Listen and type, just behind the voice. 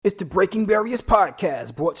It's the Breaking Barriers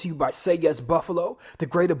podcast, brought to you by Say Yes Buffalo, the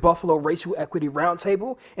Greater Buffalo Racial Equity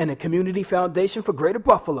Roundtable, and the Community Foundation for Greater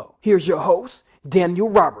Buffalo. Here's your host, Daniel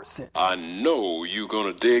Robertson. I know you're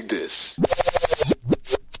gonna dig this.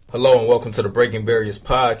 Hello and welcome to the Breaking Barriers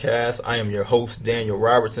podcast. I am your host, Daniel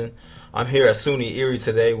Robertson. I'm here at SUNY Erie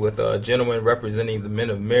today with a gentleman representing the Men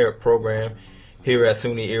of Merit program here at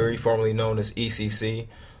SUNY Erie, formerly known as ECC.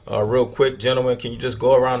 Real quick, gentlemen, can you just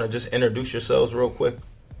go around and just introduce yourselves real quick?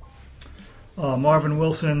 Marvin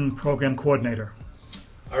Wilson, Program Coordinator.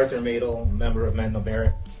 Arthur Madel, member of Men of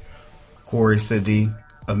Merit. Corey Sidney,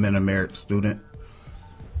 a Men of Merit student.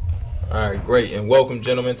 All right, great. And welcome,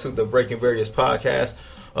 gentlemen, to the Breaking Barriers podcast.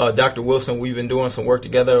 Dr. Wilson, we've been doing some work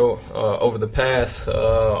together over the past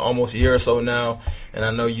almost year or so now. And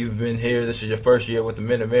I know you've been here. This is your first year with the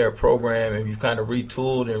Men of Merit program, and you've kind of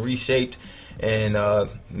retooled and reshaped. And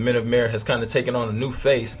Men of Merit has kind of taken on a new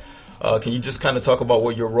face. Can you just kind of talk about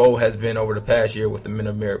what your role has been over the past year with the Men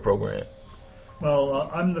of Merit program? Well,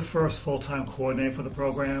 I'm the first full-time coordinator for the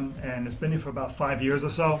program, and it's been here for about 5 years or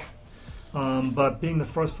so. But being the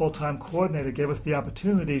first full-time coordinator gave us the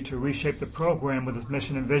opportunity to reshape the program with its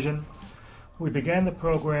mission and vision. We began the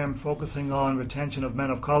program focusing on retention of men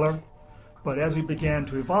of color, but as we began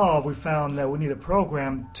to evolve, we found that we need a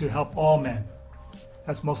program to help all men.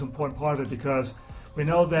 That's the most important part of it, because we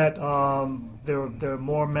know that there are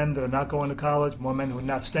more men that are not going to college, more men who are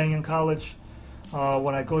not staying in college.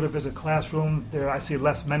 When I go to visit classrooms, I see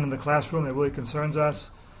less men in the classroom. It really concerns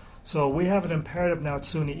us. So we have an imperative now at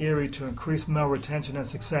SUNY Erie to increase male retention and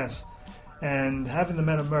success. And having the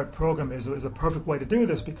Men of Merit program is a perfect way to do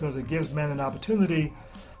this, because it gives men an opportunity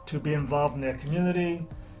to be involved in their community,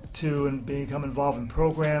 to become involved in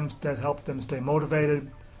programs that help them stay motivated,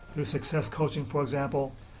 through success coaching, for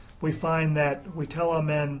example. We find that we tell our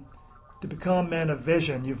men, to become a man of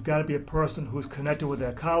vision, you've got to be a person who's connected with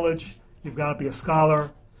their college, you've got to be a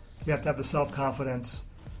scholar, you have to have the self-confidence.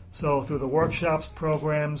 So through the workshops,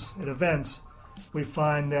 programs, and events, we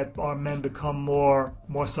find that our men become more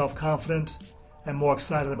self-confident and more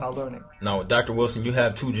excited about learning. Now, Dr. Wilson, you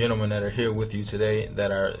have two gentlemen that are here with you today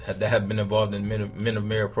that have been involved in Men of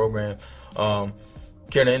Merit program.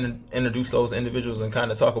 Care to introduce those individuals and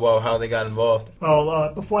kind of talk about how they got involved?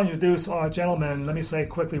 Well, before I introduce our gentlemen, let me say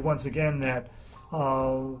quickly once again that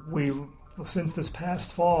since this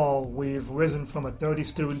past fall, we've risen from a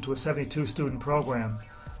 30-student to a 72-student program.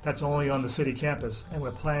 That's only on the city campus, and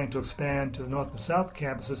we're planning to expand to the north and south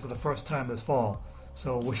campuses for the first time this fall.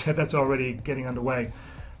 So that's already getting underway.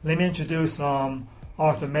 Let me introduce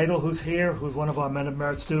Arthur Madel, who's here, who's one of our Men of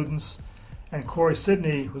Merit students, and Corey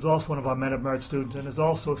Sidney, who's also one of our Men of Merit students and is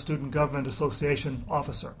also a Student Government Association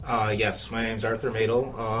officer. Yes, my name's Arthur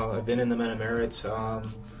Madel. I've been in the Men of Merit, I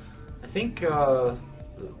think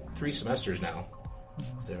 3 semesters now.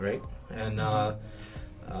 Is that right? And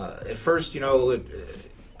at first,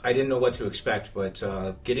 I didn't know what to expect, but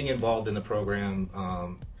getting involved in the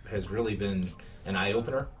program has really been an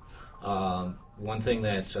eye-opener. One thing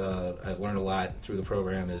that I've learned a lot through the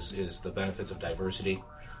program is the benefits of diversity,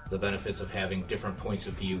 the benefits of having different points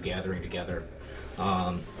of view gathering together.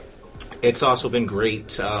 It's also been great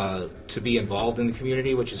to be involved in the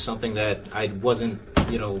community, which is something that I wasn't,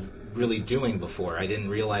 really doing before. I didn't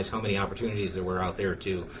realize how many opportunities there were out there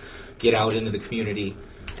to get out into the community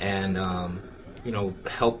and,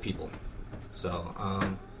 help people. So,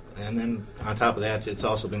 and then on top of that, it's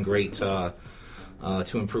also been great to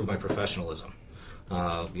improve my professionalism.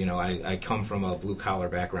 I come from a blue-collar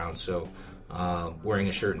background, so wearing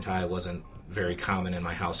a shirt and tie wasn't very common in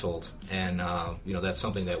my household, and that's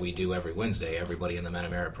something that we do every Wednesday. Everybody in the Men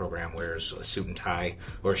of Merit program wears a suit and tie,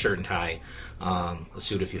 or a shirt and tie, a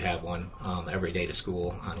suit if you have one, every day to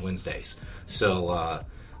school on Wednesdays. So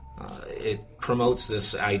it promotes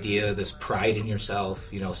this idea, this pride in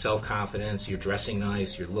yourself, self-confidence. You're dressing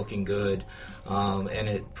nice, you're looking good, and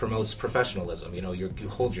it promotes professionalism. You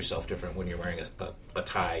hold yourself different when you're wearing a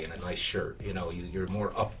tie and a nice shirt. You're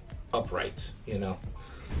more upright.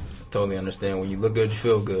 Totally understand. When you look good, you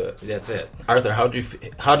feel good. That's it. Arthur, how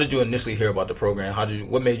did you initially hear about the program?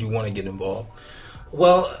 What made you want to get involved?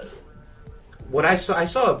 Well, I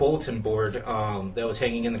saw a bulletin board that was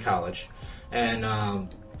hanging in the college, and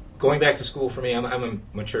going back to school for me, I'm a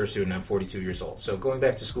mature student. I'm 42 years old, so going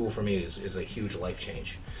back to school for me is a huge life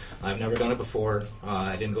change. I've never done it before.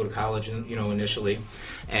 I didn't go to college, initially,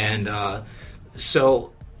 and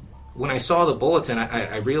so when I saw the bulletin,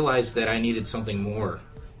 I realized that I needed something more.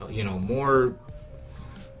 More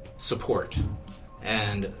support.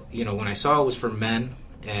 And, when I saw it was for men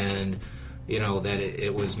and, that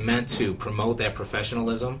it was meant to promote that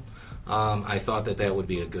professionalism, I thought that would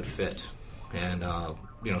be a good fit. And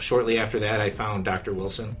shortly after that, I found Dr.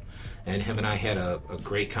 Wilson, and him and I had a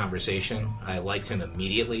great conversation. I liked him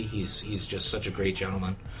immediately. He's just such a great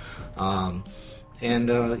gentleman, and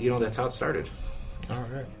that's how it started. All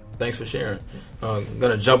right. Thanks for sharing. I'm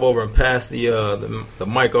going to jump over and pass the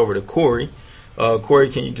mic over to Corey. Corey,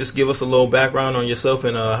 can you just give us a little background on yourself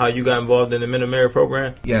and how you got involved in the Men of Merit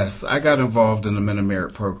program? Yes, I got involved in the Men of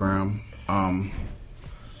Merit program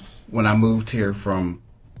when I moved here from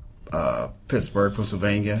Pittsburgh,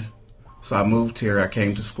 Pennsylvania. So I moved here. I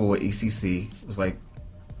came to school at ECC. It was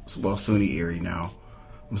SUNY Erie now.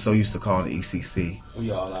 I'm so used to calling it ECC.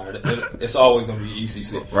 We all are. It's always going to be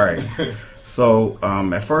ECC. Right. So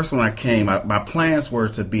at first when I came, my plans were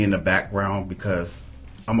to be in the background because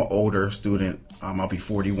I'm an older student. I'll be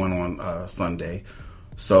 41 on Sunday.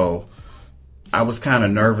 So I was kind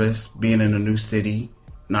of nervous being in a new city,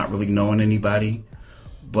 not really knowing anybody.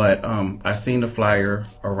 But I seen the flyer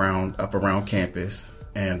up around campus,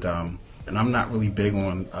 and I'm not really big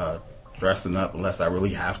on dressing up unless I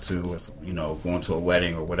really have to, going to a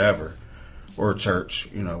wedding or whatever, or a church,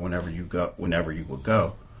 whenever you would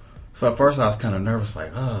go. So at first I was kind of nervous,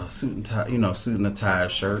 like, suit and tie,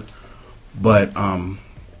 shirt. But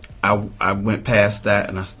I went past that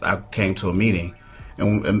and I came to a meeting,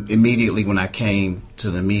 and immediately when I came to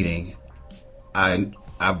the meeting, I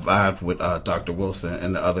vibed with Dr. Wilson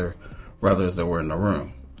and the other brothers that were in the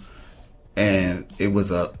room. And it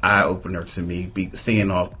was an eye-opener to me,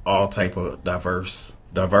 seeing all type of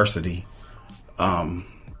diversity.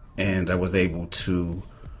 And I was able to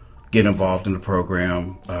get involved in the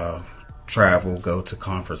program, travel, go to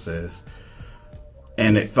conferences.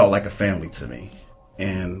 And it felt like a family to me.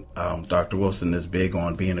 And Dr. Wilson is big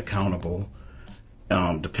on being accountable,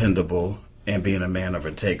 dependable, and being a man of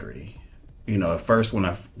integrity. At first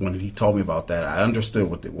when he told me about that, I understood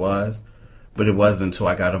what it was, but it wasn't until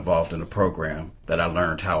I got involved in the program that I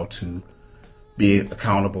learned how to be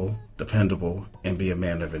accountable, dependable, and be a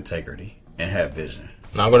man of integrity and have vision.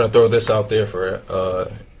 Now I'm going to throw this out there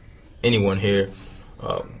for anyone here.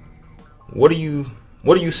 What do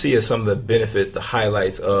you see as some of the benefits, the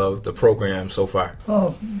highlights of the program so far?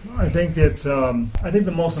 Well, I think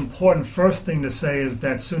the most important first thing to say is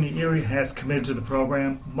that SUNY Erie has committed to the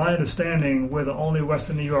program. My understanding, we're the only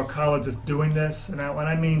Western New York college that's doing this, and what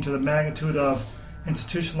I mean to the magnitude of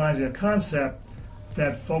institutionalizing a concept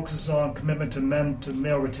that focuses on commitment to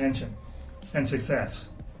male retention and success.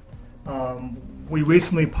 We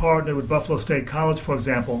recently partnered with Buffalo State College, for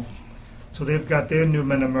example. So they've got their new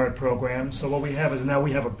Men of Merit program. So what we have is now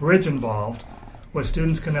we have a bridge involved where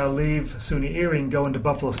students can now leave SUNY Erie and go into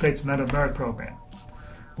Buffalo State's Men of Merit program.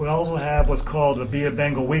 We also have what's called a Be a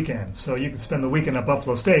Bengal weekend. So you can spend the weekend at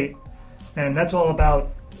Buffalo State, and that's all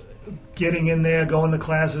about getting in there, going to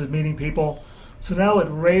classes, meeting people. So now it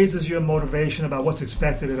raises your motivation about what's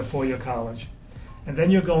expected at a four-year college. And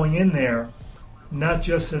then you're going in there not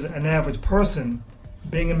just as an average person,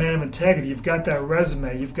 being a man of integrity. You've got that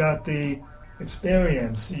resume, you've got the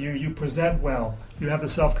experience, you present well, you have the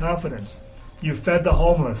self-confidence, you've fed the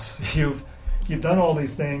homeless, you've done all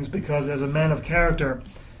these things because as a man of character,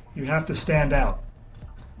 you have to stand out.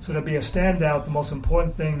 So to be a standout, the most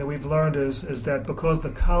important thing that we've learned is that because the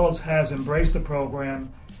college has embraced the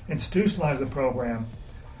program, institutionalized the program,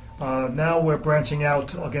 now we're branching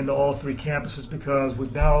out again to all three campuses because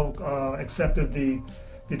we've now accepted the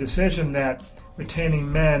decision that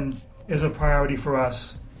retaining men is a priority for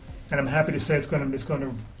us, and I'm happy to say it's going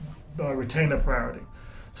to retain the priority.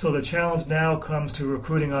 So the challenge now comes to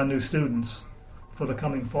recruiting our new students for the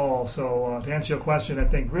coming fall. So to answer your question, I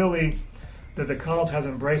think really that the college has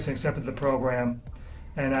embraced and accepted the program,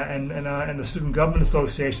 and the Student Government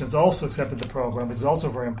Association has also accepted the program, which is also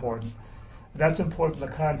very important. That's important in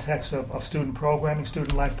the context of student programming,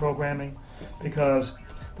 student life programming, because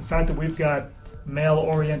the fact that we've got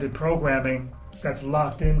male-oriented programming that's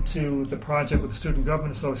locked into the project with the Student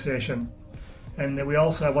Government Association, and we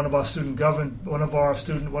also have one of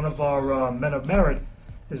our Men of Merit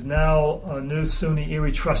is now a new SUNY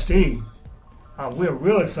Erie trustee. We're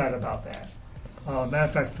real excited about that. Matter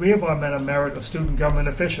of fact, 3 of our Men of Merit are student government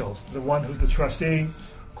officials. The one who's the trustee,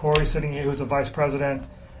 Corey sitting here, who's the vice president,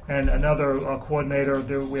 and another coordinator.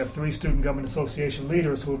 We have 3 Student Government Association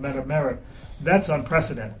leaders who are Men of Merit. That's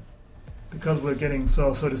unprecedented because we're getting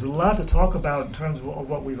so there's a lot to talk about in terms of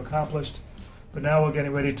what we've accomplished, but now we're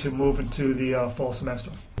getting ready to move into the fall semester.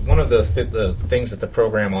 One of the things that the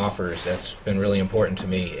program offers that's been really important to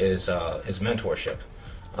me is mentorship.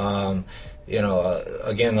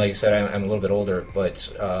 Again, like you said, I'm a little bit older, but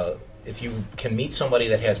if you can meet somebody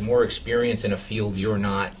that has more experience in a field you're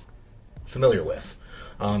not familiar with,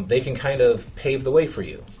 they can kind of pave the way for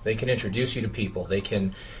you. They can introduce you to people. They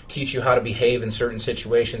can teach you how to behave in certain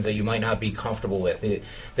situations that you might not be comfortable with.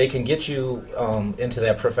 They can get you into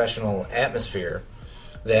that professional atmosphere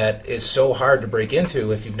that is so hard to break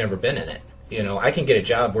into if you've never been in it. You know, I can get a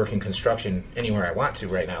job working construction anywhere I want to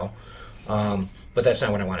right now, but that's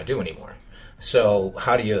not what I want to do anymore. So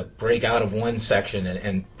how do you break out of one section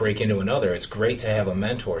and break into another? It's great to have a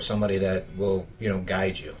mentor, somebody that will,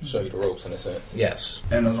 guide you. Show you the ropes in a sense. Yes.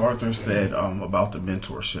 And as Arthur said about the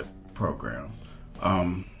mentorship program,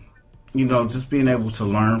 just being able to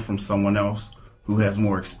learn from someone else who has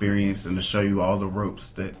more experience and to show you all the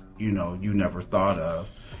ropes that, you never thought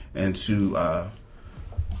of, and to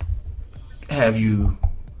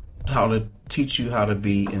teach you how to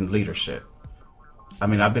be in leadership. I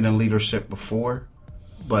mean, I've been in leadership before,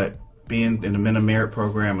 but being in the Men of Merit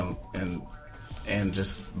program and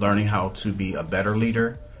just learning how to be a better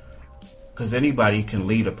leader, because anybody can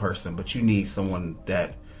lead a person, but you need someone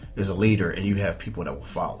that is a leader, and you have people that will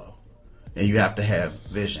follow, and you have to have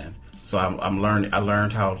vision. So I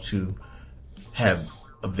learned how to have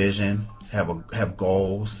a vision, have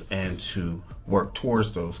goals, and to work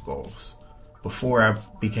towards those goals. Before I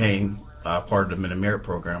became part of the Men of Merit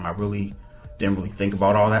program, I really didn't really think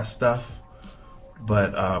about all that stuff,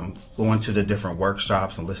 but going to the different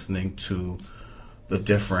workshops and listening to the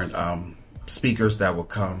different speakers that would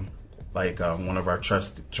come, like one of our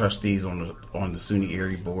trustees on the SUNY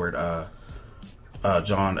Erie board,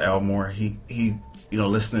 John Elmore, he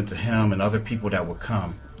listening to him and other people that would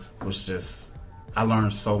come was just, I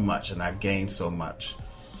learned so much and I've gained so much,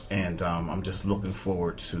 and I'm just looking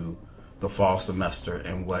forward to the fall semester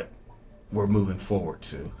and what we're moving forward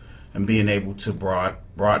to, and being able to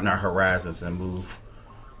broaden our horizons and move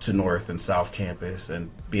to North and South Campus,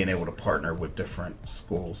 and being able to partner with different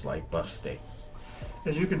schools like Buff State.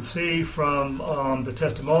 As you can see from the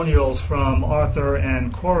testimonials from Arthur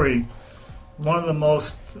and Corey, one of the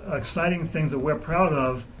most exciting things that we're proud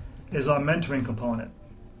of is our mentoring component.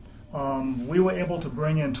 We were able to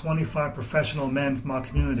bring in 25 professional men from our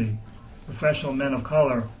community, professional men of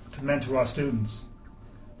color, to mentor our students.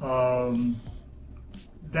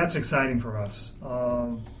 That's exciting for us.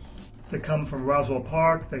 They come from Roswell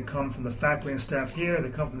Park, they come from the faculty and staff here, they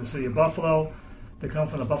come from the city of Buffalo, they come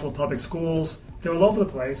from the Buffalo Public Schools. They're all over the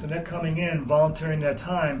place, and they're coming in, volunteering their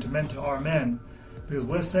time to mentor our men, because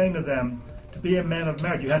we're saying to them, to be a man of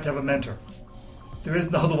merit, you have to have a mentor. There is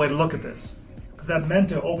no other way to look at this, because that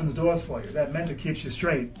mentor opens doors for you. That mentor keeps you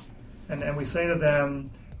straight. And we say to them,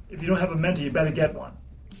 if you don't have a mentor, you better get one,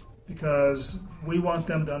 because we want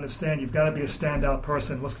them to understand you've got to be a standout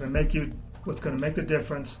person. What's going to make the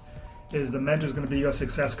difference is the mentor is going to be your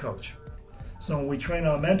success coach. So when we train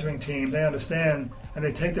our mentoring team, they understand and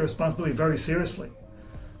they take their responsibility very seriously.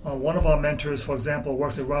 One of our mentors, for example,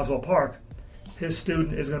 works at Roswell Park. His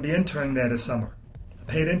student is going to be interning there this summer, a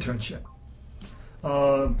paid internship.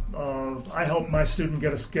 I helped my student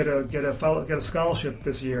get a scholarship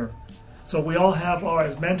this year. So we all have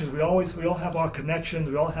as mentors, we all have our connections,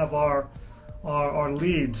 we all have our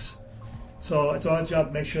leads. So it's our job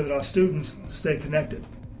to make sure that our students stay connected.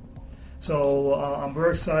 So I'm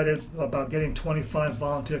very excited about getting 25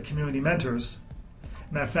 volunteer community mentors.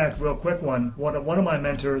 Matter of fact, real quick one of my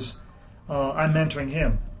mentors, I'm mentoring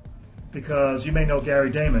him, because you may know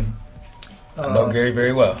Gary Damon. I know Gary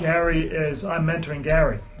very well. I'm mentoring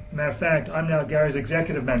Gary. Matter of fact, I'm now Gary's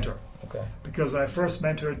executive mentor. Okay. Because when I first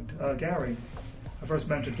mentored Gary,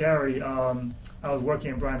 I was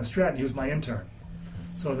working in Bryan Stratton. He was my intern.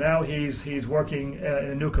 So now he's working in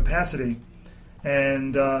a new capacity,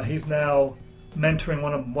 and he's now mentoring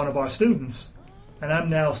one of our students, and I'm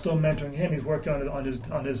now still mentoring him. He's working on his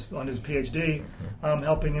PhD. I'm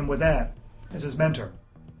helping him with that as his mentor,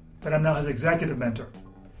 but I'm now his executive mentor.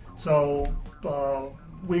 So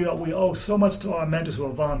we owe so much to our mentors who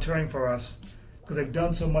are volunteering for us, because they've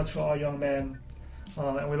done so much for our young men,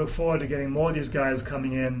 and we look forward to getting more of these guys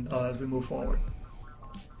coming in as we move forward.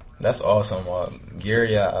 That's awesome.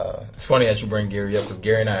 Gary, it's funny that you bring Gary up, because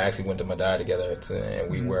Gary and I actually went to Madai together,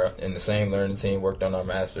 and we were in the same learning team, worked on our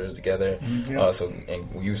masters together.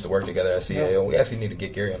 And we used to work together at CAO. We actually need to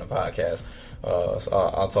get Gary on the podcast. So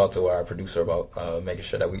I'll talk to our producer about making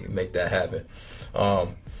sure that we make that happen.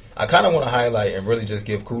 I kind of want to highlight and really just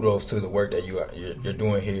give kudos to the work that you're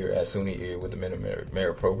doing here at SUNY Erie with the Men of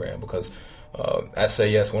Merit program, because at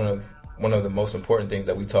Say Yes, one of the most important things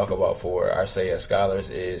that we talk about for our Say Yes scholars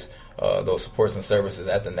is those supports and services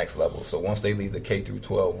at the next level. So once they leave the K through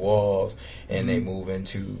 12 walls and they move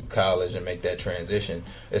into college and make that transition,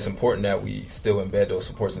 it's important that we still embed those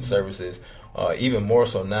supports and services, even more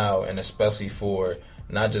so now, and especially for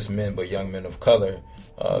not just men but young men of color,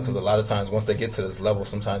 because a lot of times once they get to this level,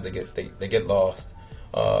 sometimes they get lost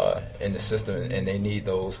in the system, and they need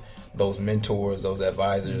those mentors, those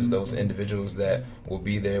advisors, those individuals that will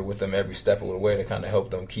be there with them every step of the way to kind of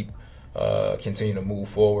help them continue to move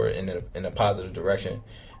forward in a positive direction.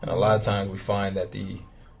 And a lot of times we find that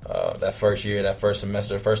that first year, that first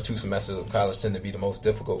semester, first 2 semesters of college tend to be the most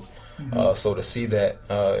difficult. So to see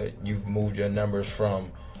that you've moved your numbers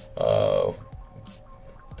from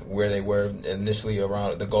where they were initially,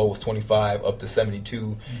 around the goal was 25 up to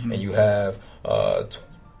 72, and you have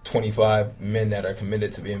 25 men that are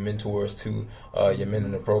committed to being mentors to your men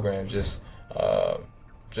in the program, just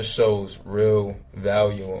shows real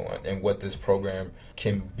value in what this program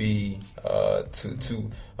can be to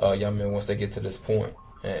young men once they get to this point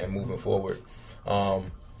and moving forward.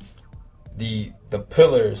 The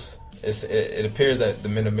pillars, it appears that the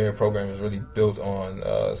Men of Merit program is really built on,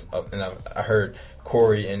 and I heard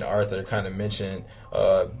Corey and Arthur kind of mention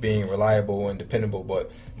being reliable and dependable,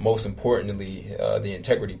 but most importantly, the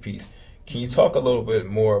integrity piece. Can you talk a little bit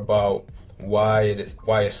more about why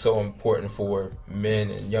it's so important for men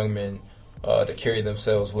and young men to carry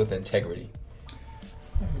themselves with integrity?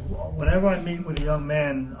 Whenever I meet with a young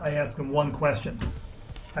man, I ask him one question.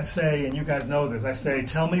 I say, and you guys know this, I say,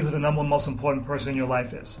 tell me who the number one most important person in your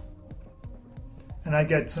life is.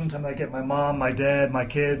 And sometimes I get my mom, my dad, my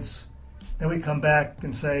kids. Then we come back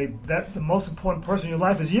and say that the most important person in your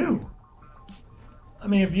life is you. I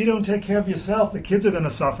mean, if you don't take care of yourself, the kids are going to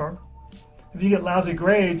suffer. If you get lousy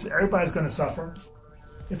grades, everybody's going to suffer.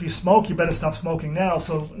 If you smoke, you better stop smoking now.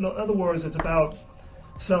 So in other words, it's about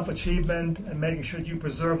self-achievement and making sure you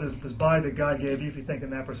preserve this body that God gave you, if you think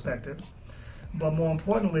in that perspective. But more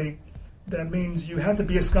importantly, that means you have to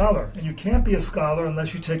be a scholar. And you can't be a scholar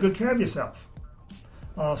unless you take good care of yourself.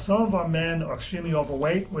 Some of our men are extremely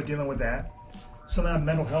overweight. We're dealing with that. Some have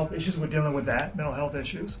mental health issues. We're dealing with that, mental health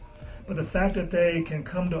issues. But the fact that they can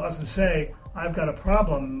come to us and say, I've got a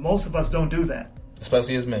problem, most of us don't do that.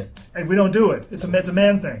 Especially as men. And we don't do it. It's a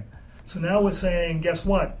man thing. So now we're saying, guess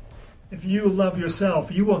what? If you love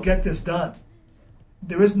yourself, you will get this done.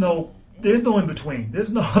 There's no in between.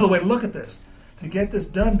 There's no other way to look at this. To get this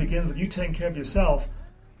done begins with you taking care of yourself,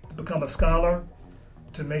 to become a scholar,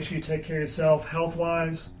 to make sure you take care of yourself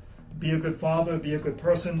health-wise, be a good father, be a good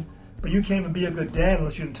person. But you can't even be a good dad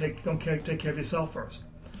unless you don't take care of yourself first.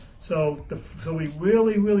 So we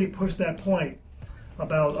really, really push that point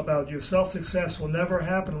about your self-success will never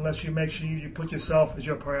happen unless you make sure you put yourself as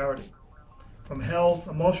your priority. From health,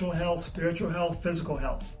 emotional health, spiritual health, physical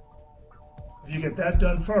health. If you get that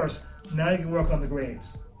done first, now you can work on the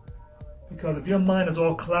grades. Because if your mind is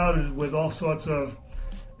all clouded with all sorts of,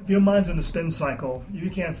 if your mind's in the spin cycle, you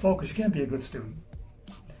can't focus, you can't be a good student.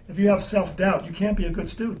 If you have self-doubt, you can't be a good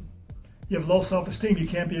student. You have low self-esteem, you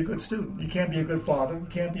can't be a good student. You can't be a good father, you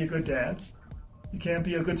can't be a good dad. You can't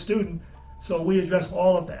be a good student. So we address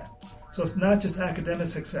all of that. So it's not just academic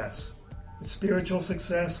success. It's spiritual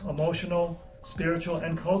success, emotional, spiritual,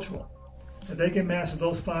 and cultural. If they can master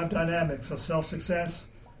those 5 dynamics of self-success,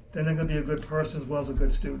 then they're going to be a good person as well as a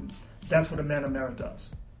good student. That's what a Man of Merit does.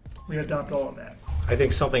 We adopt all of that. I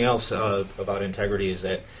think something else about integrity is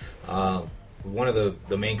that one of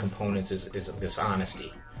the main components is this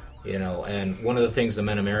honesty. And one of the things the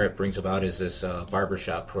Men of Merit brings about is this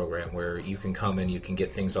barbershop program where you can come and you can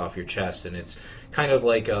get things off your chest, and it's kind of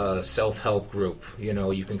like a self-help group.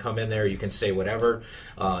 You can come in there, you can say whatever,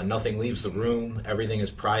 nothing leaves the room, everything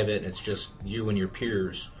is private, and it's just you and your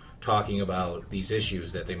peers talking about these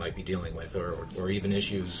issues that they might be dealing with, or even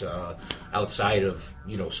issues outside of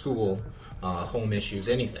school, home issues,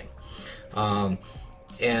 anything.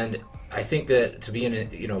 And I think that to be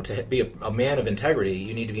a man of integrity,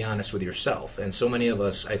 you need to be honest with yourself. And so many of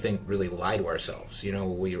us, I think, really lie to ourselves.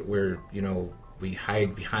 We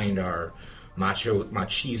hide behind our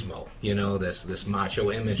machismo, this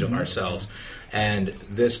macho image of ourselves. And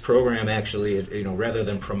this program actually, rather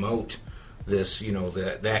than promote this,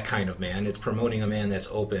 that kind of man, it's promoting a man that's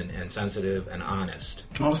open and sensitive and honest.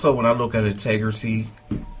 Also, when I look at integrity,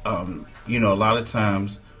 a lot of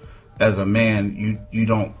times as a man, you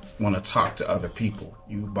don't want to talk to other people.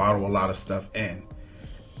 You bottle a lot of stuff in.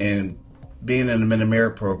 And being in the Men of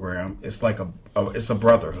Merit program, it's like it's a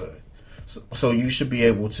brotherhood. So you should be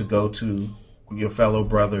able to go to your fellow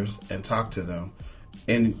brothers and talk to them.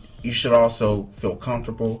 And you should also feel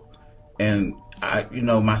comfortable. And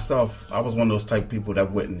myself, I was one of those type of people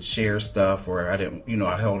that wouldn't share stuff, or I didn't,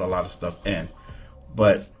 I held a lot of stuff in.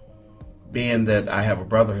 But being that I have a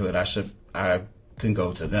brotherhood, I can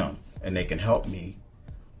go to them and they can help me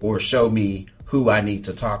or show me who I need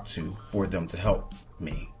to talk to for them to help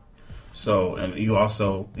me. So, and you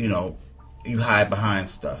also, you hide behind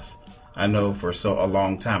stuff. I know for a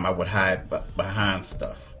long time I would hide behind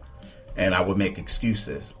stuff, and I would make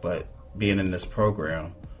excuses. But being in this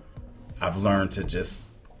program, I've learned to just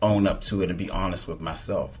own up to it and be honest with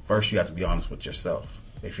myself. First, you have to be honest with yourself.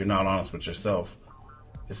 If you're not honest with yourself,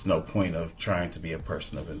 it's no point of trying to be a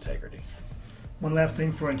person of integrity. One last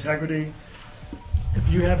thing for integrity. If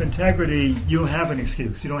you have integrity, you don't have an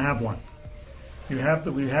excuse. You don't have one. We have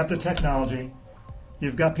the technology.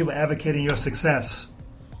 You've got people advocating your success.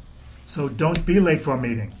 So don't be late for a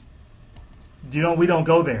meeting. We don't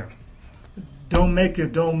go there. Don't make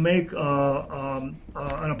an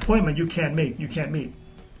appointment you can't meet.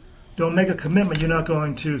 Don't make a commitment you're not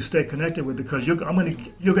going to stay connected with, because you're going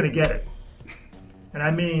to get it. And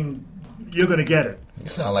I mean, you're going to get it. You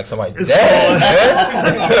sound like somebody's dad.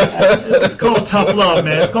 It's called tough love,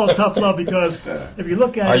 man. It's called tough love, because if you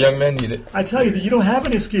look at our young men need it. I tell you that you don't have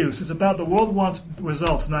an excuse. It's about the world wants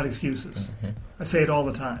results, not excuses. Mm-hmm. I say it all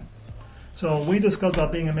the time. So when we discuss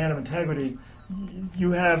about being a man of integrity,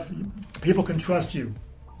 people can trust you.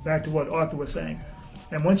 Back to what Arthur was saying.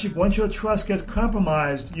 And once your trust gets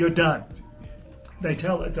compromised, you're done.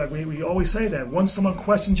 It's like we always say that. Once someone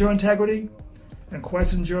questions your integrity and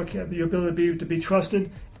questions your ability to be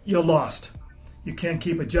trusted, you're lost. You can't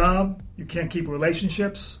keep a job. You can't keep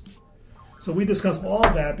relationships. So we discuss all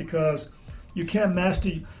that because you can't master.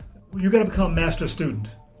 You got to become a master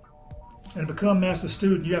student. And to become a master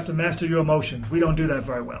student, you have to master your emotions. We don't do that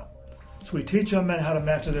very well. So we teach our men how to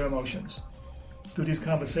master their emotions through these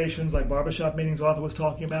conversations like barbershop meetings Arthur was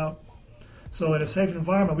talking about. So in a safe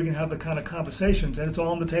environment, we can have the kind of conversations, and it's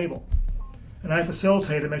all on the table. And I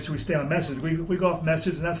facilitate it, make sure we stay on message. We go off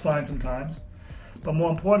message, and that's fine sometimes. But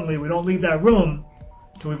more importantly, we don't leave that room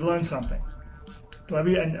till we've learned something.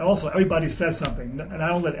 And also, everybody says something, and I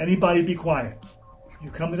don't let anybody be quiet. You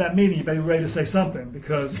come to that meeting, you better be ready to say something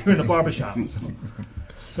because you're in the barbershop.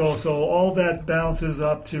 So all that balances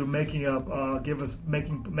up to making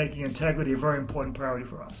integrity a very important priority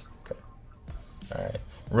for us. Okay. All right.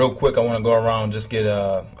 Real quick, I want to go around, just get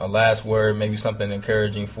a last word, maybe something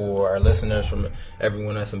encouraging for our listeners, from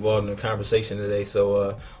everyone that's involved in the conversation today.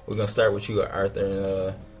 So we're going to start with you,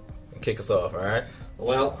 Arthur, and kick us off. All right.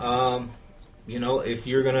 Well, if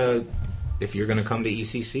you're gonna come to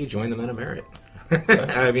ECC, join the Men of Merit.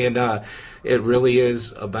 I mean, it really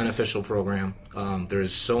is a beneficial program.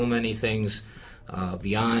 There's so many things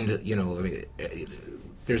beyond,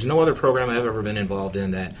 there's no other program I've ever been involved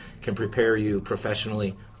in that can prepare you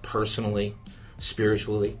professionally, personally,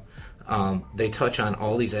 spiritually. They touch on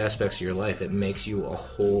all these aspects of your life. It makes you a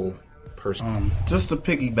whole person. Just to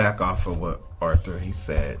piggyback off of what Arthur he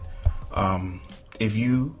said, if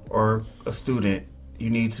you are a student, you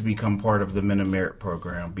need to become part of the Men of Merit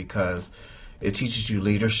program because it teaches you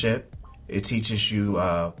leadership. It teaches you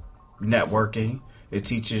networking. It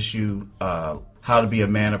teaches you how to be a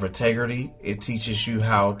man of integrity. It teaches you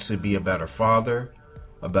how to be a better father,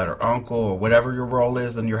 a better uncle, or whatever your role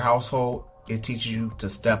is in your household. It teaches you to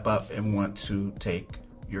step up and want to take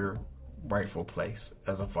your rightful place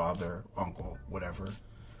as a father, uncle, whatever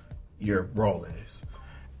your role is.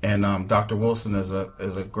 And Dr. Wilson is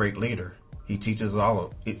a great leader. He teaches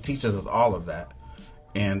us all of that.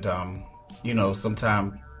 And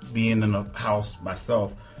sometimes being in a house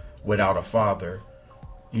myself without a father,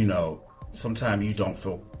 sometimes I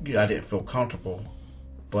didn't feel comfortable,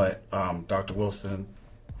 but Dr. Wilson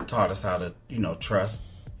taught us how to, trust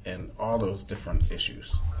and all those different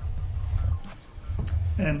issues.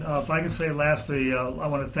 And if I can say lastly, I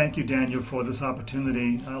want to thank you, Daniel, for this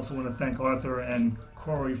opportunity. I also want to thank Arthur and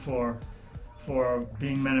Corey for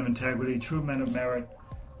being men of integrity, true men of merit.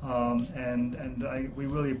 We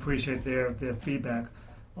really appreciate their feedback.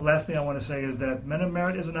 The last thing I want to say is that Men of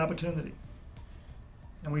Merit is an opportunity.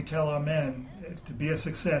 And we tell our men, to be a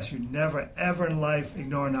success, you never, ever in life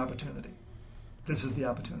ignore an opportunity. This is the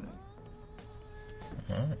opportunity.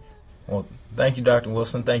 All right. Well, thank you, Dr.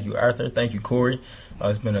 Wilson. Thank you, Arthur. Thank you, Corey.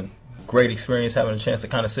 It's been a great experience having a chance to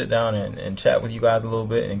kind of sit down and chat with you guys a little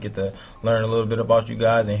bit and get to learn a little bit about you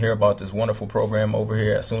guys and hear about this wonderful program over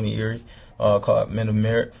here at SUNY Erie called Men of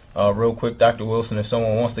Merit. Real quick, Dr. Wilson, if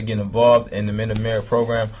someone wants to get involved in the Men of Merit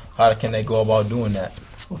program, how can they go about doing that?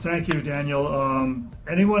 Well, thank you, Daniel.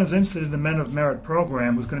 Anyone who's interested in the Men of Merit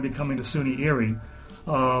program who's going to be coming to SUNY Erie,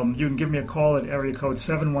 you can give me a call at area code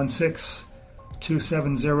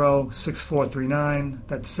 716-270-6439.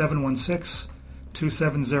 That's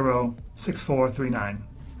 716-270-6439.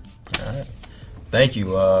 All right. Thank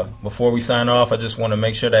you. Before we sign off, I just want to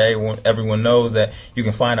make sure that everyone knows that you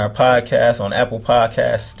can find our podcast on Apple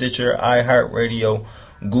Podcasts, Stitcher, iHeartRadio,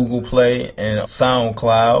 Google Play, and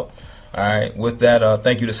SoundCloud. All right. With that,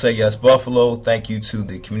 thank you to Say Yes Buffalo. Thank you to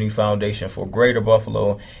the Community Foundation for Greater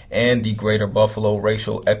Buffalo and the Greater Buffalo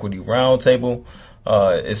Racial Equity Roundtable.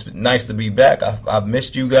 It's nice to be back. I've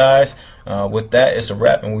missed you guys. With that, it's a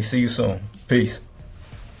wrap, and we see you soon. Peace.